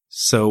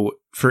 So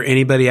for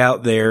anybody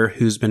out there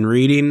who's been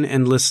reading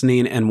and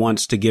listening and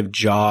wants to give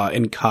Ja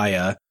and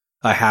Kaya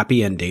a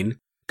happy ending,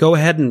 go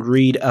ahead and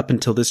read up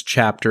until this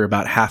chapter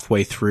about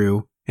halfway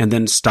through and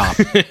then stop.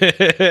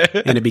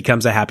 And it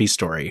becomes a happy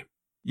story.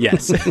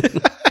 Yes.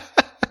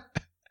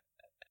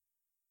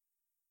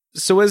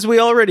 So as we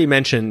already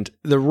mentioned,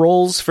 the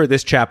roles for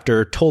this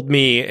chapter told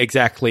me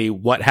exactly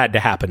what had to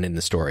happen in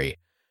the story.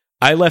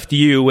 I left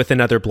you with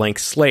another blank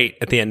slate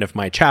at the end of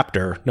my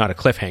chapter, not a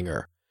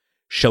cliffhanger.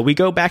 Shall we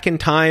go back in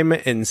time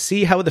and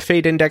see how the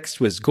Fate Index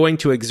was going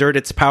to exert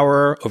its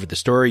power over the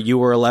story you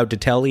were allowed to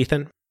tell,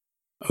 Ethan?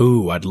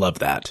 Ooh, I'd love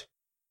that.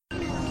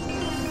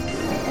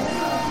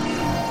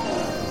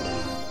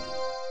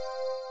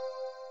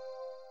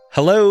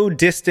 Hello,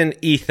 distant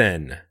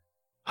Ethan.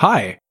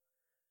 Hi.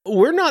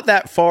 We're not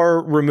that far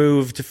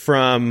removed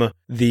from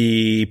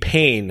the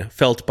pain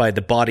felt by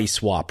the body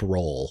swap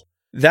roll.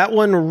 That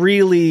one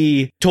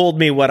really told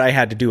me what I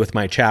had to do with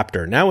my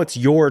chapter. Now it's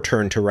your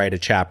turn to write a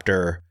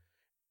chapter.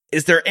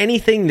 Is there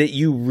anything that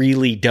you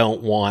really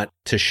don't want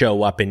to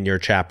show up in your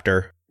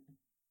chapter?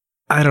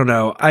 I don't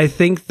know. I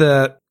think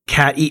the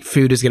cat eat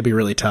food is going to be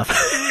really tough.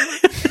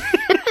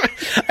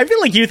 I feel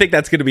like you think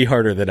that's going to be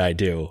harder than I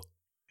do.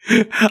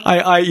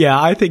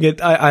 I think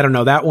it, I don't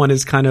know. That one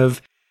is kind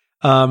of,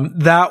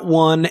 that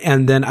one.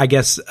 And then I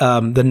guess,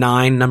 the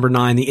number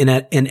 9,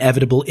 the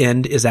inevitable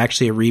end is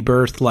actually a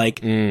rebirth.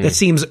 That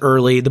seems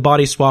early. The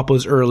body swap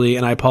was early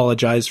and I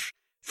apologize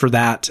for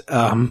that.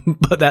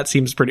 But that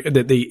seems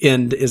the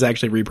end is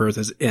actually rebirth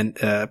is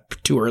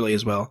too early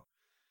as well.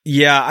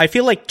 Yeah. I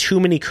feel like too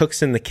many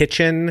cooks in the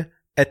kitchen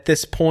at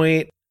this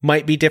point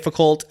might be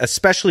difficult,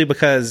 especially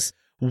because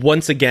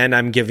once again,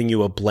 I'm giving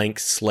you a blank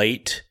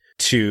slate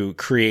to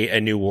create a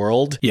new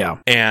world. Yeah.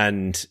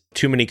 And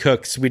too many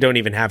cooks. We don't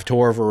even have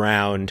Torv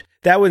around.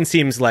 That one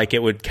seems like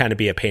it would kind of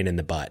be a pain in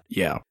the butt.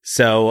 Yeah.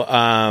 So,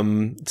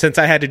 since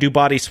I had to do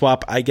body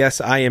swap, I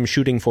guess I am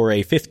shooting for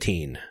a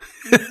 15.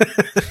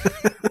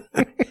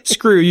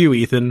 Screw you,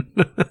 Ethan.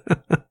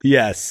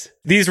 Yes.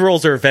 These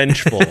rolls are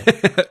vengeful.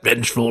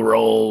 Vengeful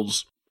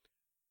rolls.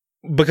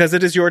 Because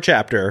it is your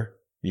chapter,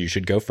 you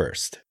should go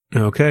first.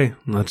 Okay,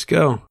 let's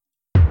go.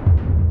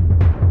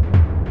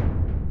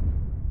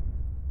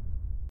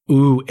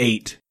 Ooh,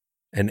 8.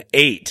 An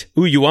 8.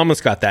 Ooh, you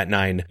almost got that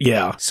 9.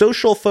 Yeah.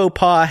 Social faux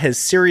pas has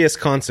serious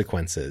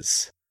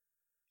consequences.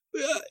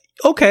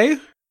 Okay.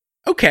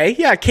 Okay,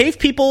 yeah, cave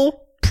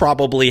people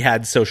probably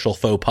had social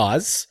faux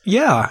pas.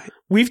 Yeah.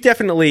 We've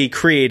definitely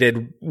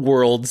created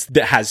worlds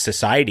that has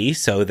society,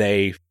 so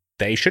they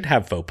should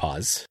have faux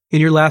pas.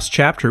 In your last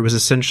chapter, it was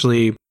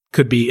essentially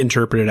could be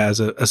interpreted as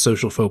a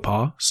social faux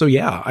pas. So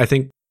yeah, I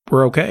think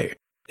we're okay.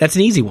 That's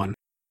an easy one.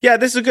 Yeah,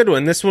 this is a good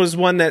one. This was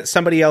one that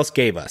somebody else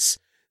gave us.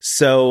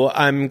 So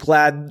I'm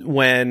glad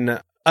when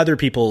other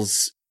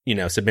people's,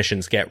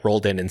 submissions get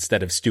rolled in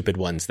instead of stupid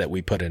ones that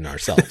we put in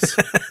ourselves.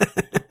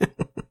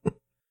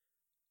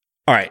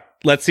 All right,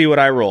 let's see what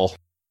I roll.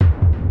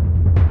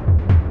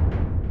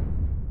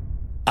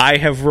 I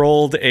have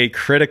rolled a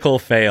critical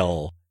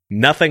fail.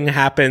 Nothing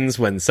happens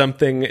when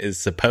something is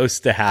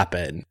supposed to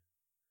happen.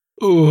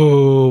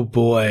 Oh,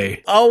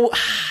 boy. Oh,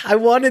 I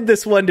wanted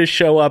this one to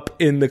show up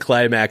in the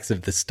climax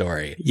of the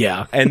story.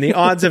 Yeah. And the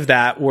odds of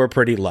that were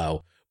pretty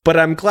low. But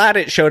I'm glad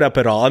it showed up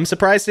at all. I'm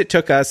surprised it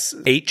took us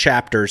 8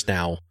 chapters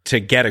now to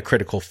get a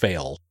critical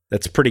fail.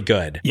 That's pretty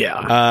good.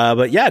 Yeah.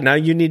 But yeah, now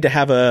you need to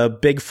have a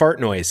big fart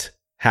noise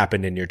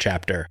happen in your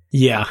chapter.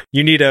 Yeah.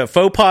 You need a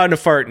faux pas and a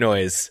fart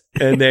noise,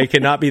 and they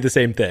cannot be the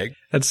same thing.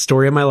 That's the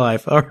story of my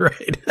life. All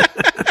right.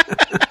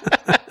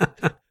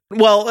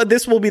 Well,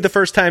 this will be the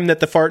first time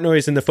that the fart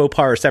noise and the faux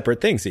pas are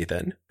separate things,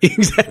 Ethan.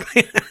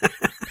 Exactly.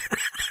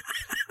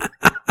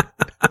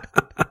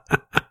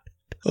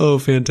 Oh,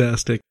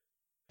 fantastic.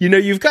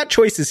 You've got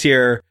choices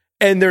here,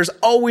 and there's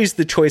always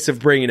the choice of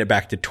bringing it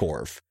back to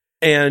Torv.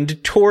 And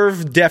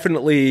Torv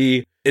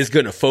definitely is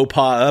going to faux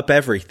pas up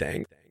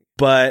everything.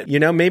 But,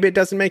 maybe it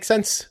doesn't make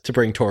sense to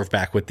bring Torv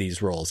back with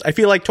these roles. I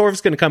feel like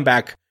Torv's going to come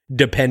back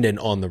dependent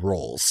on the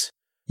roles.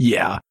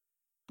 Yeah.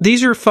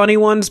 These are funny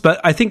ones, but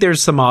I think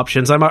there's some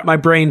options. My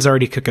brain's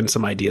already cooking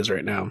some ideas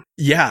right now.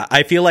 Yeah,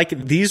 I feel like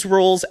these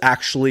roles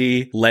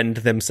actually lend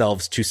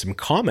themselves to some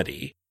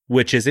comedy,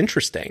 which is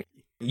interesting.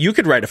 You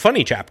could write a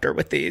funny chapter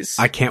with these.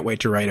 I can't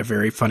wait to write a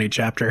very funny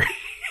chapter.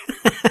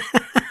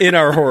 In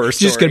our horror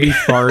story. It's just going to be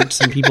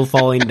farts and people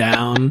falling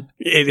down.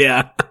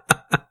 Yeah.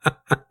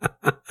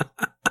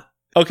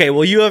 Okay,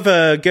 well, you have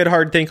a good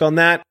hard think on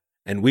that,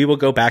 and we will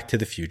go back to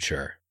the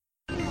future.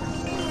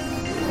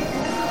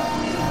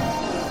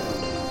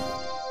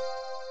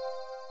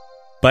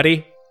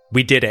 Buddy,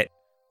 we did it.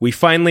 We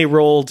finally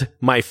rolled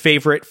my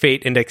favorite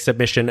Fate Index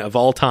submission of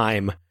all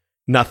time.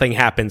 Nothing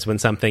happens when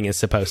something is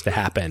supposed to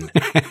happen.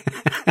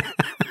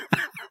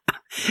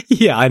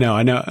 Yeah, I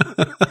know.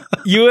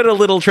 You had a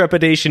little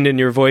trepidation in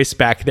your voice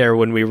back there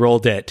when we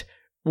rolled it.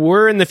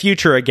 We're in the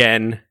future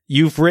again.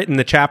 You've written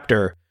the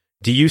chapter.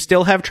 Do you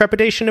still have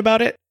trepidation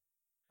about it?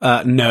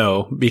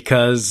 No,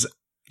 because,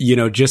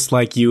 just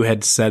like you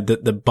had said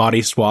that the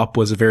body swap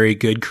was a very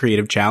good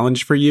creative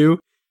challenge for you,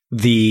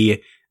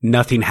 the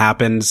nothing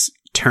happens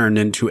turned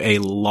into a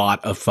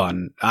lot of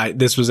fun.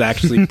 This was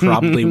actually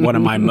probably one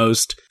of my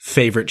most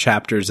favorite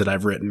chapters that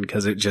I've written,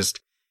 because it just,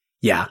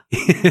 yeah.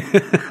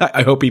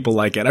 I hope people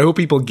like it. I hope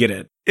people get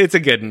it. It's a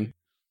good one.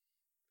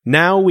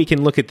 Now we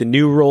can look at the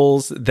new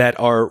roles that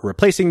are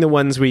replacing the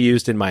ones we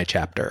used in my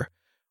chapter.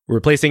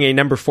 Replacing a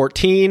number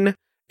 14,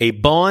 a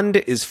bond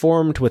is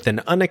formed with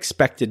an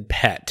unexpected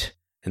pet,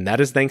 and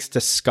that is thanks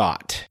to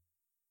Scott.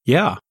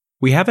 Yeah.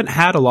 We haven't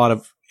had a lot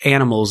of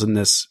animals in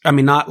this. I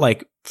mean, not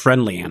like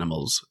friendly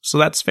animals, so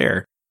that's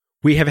fair.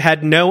 We have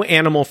had no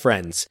animal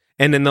friends,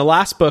 and in the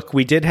last book,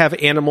 we did have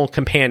animal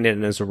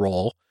companion as a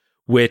role,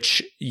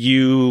 which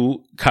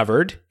you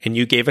covered, and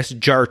you gave us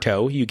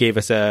Jarto. You gave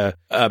us a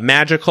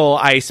magical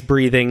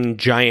ice-breathing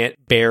giant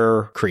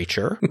bear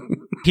creature.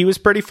 He was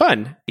pretty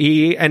fun.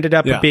 He ended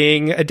up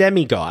being a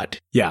demigod.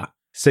 Yeah.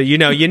 So, you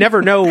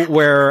never know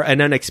where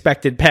an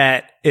unexpected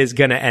pet is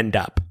going to end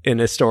up in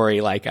a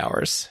story like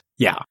ours.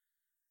 Yeah.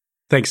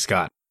 Thanks,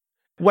 Scott.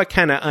 What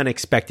kind of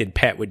unexpected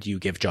pet would you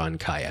give John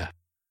Kaya?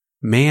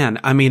 Man,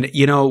 I mean,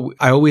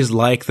 I always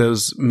like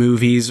those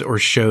movies or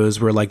shows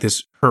where like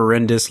this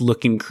horrendous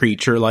looking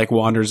creature like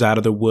wanders out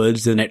of the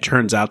woods and it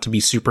turns out to be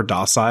super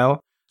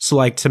docile. So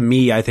like to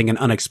me, I think an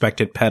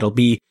unexpected pet it'll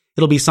be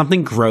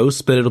something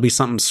gross, but it'll be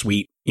something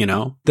sweet,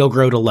 They'll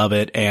grow to love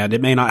it, and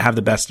it may not have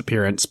the best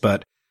appearance,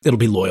 but it'll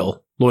be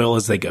loyal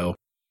as they go.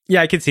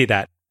 Yeah, I can see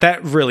that.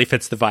 That really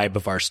fits the vibe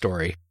of our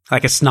story.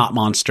 Like a snot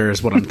monster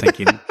is what I'm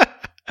thinking,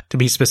 to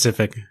be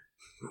specific.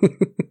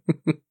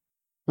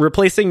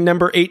 Replacing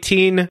number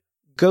 18,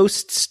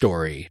 Ghost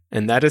Story,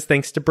 and that is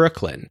thanks to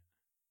Brooklyn.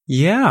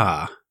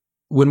 Yeah.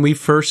 When we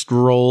first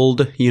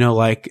rolled,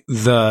 like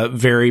the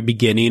very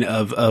beginning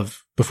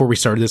of before we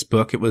started this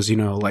book, it was,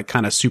 like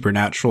kind of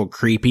supernatural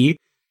creepy.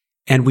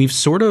 And we've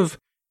sort of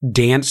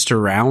danced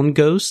around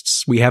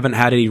ghosts. We haven't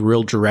had any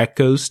real direct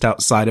ghost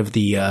outside of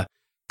the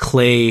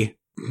clay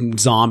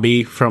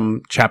zombie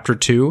from chapter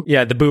 2.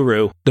 Yeah, the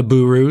Buru.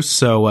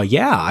 So,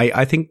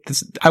 I think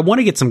I want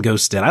to get some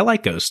ghosts in. I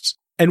like ghosts.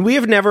 And we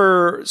have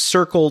never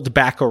circled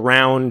back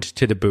around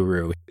to the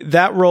Buru.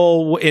 That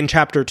role in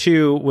chapter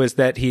 2 was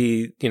that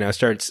he,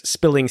 starts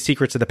spilling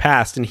secrets of the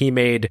past, and he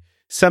made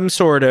some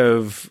sort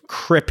of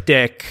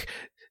cryptic,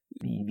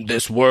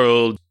 this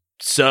world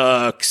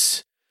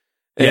sucks.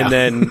 Yeah. And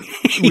then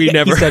we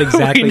never said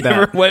exactly we that.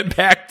 never went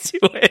back to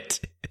it.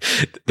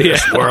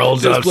 This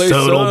world's a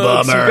total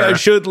bummer. You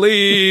guys should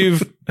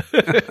leave.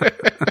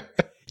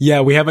 Yeah,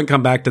 we haven't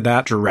come back to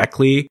that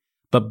directly.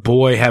 But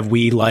boy, have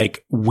we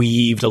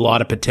weaved a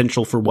lot of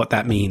potential for what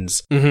that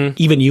means. Mm-hmm.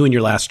 Even you in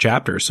your last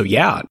chapter. So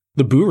yeah,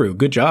 the Buru,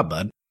 good job,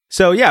 bud.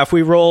 So yeah, if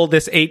we roll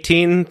this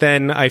 18,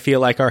 then I feel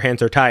like our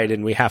hands are tied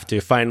and we have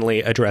to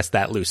finally address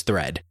that loose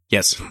thread.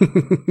 Yes.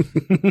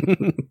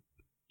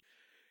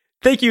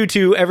 Thank you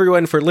to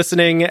everyone for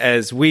listening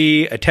as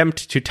we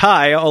attempt to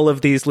tie all of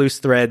these loose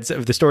threads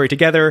of the story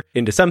together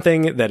into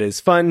something that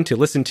is fun to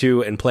listen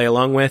to and play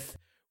along with.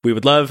 We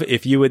would love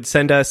if you would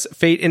send us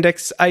Fate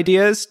Index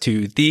ideas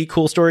to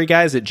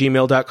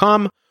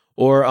thecoolstoryguys@gmail.com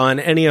or on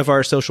any of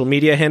our social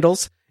media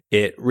handles.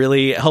 It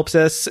really helps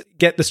us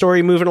get the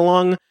story moving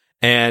along.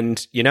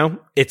 And,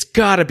 it's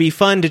gotta be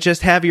fun to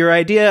just have your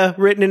idea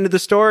written into the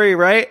story,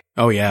 right?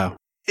 Oh, yeah.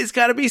 It's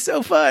gotta be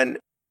so fun.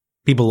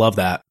 People love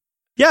that.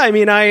 Yeah, I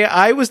mean,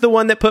 I was the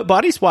one that put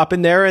body swap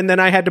in there, and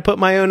then I had to put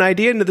my own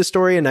idea into the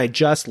story, and I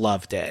just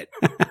loved it.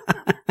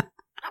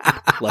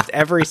 Loved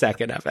every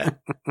second of it.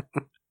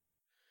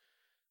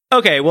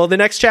 Okay, well, the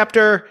next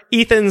chapter,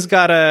 Ethan's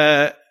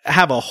gotta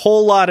have a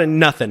whole lot of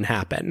nothing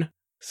happen.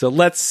 So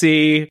let's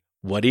see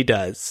what he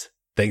does.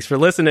 Thanks for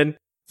listening.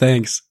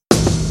 Thanks.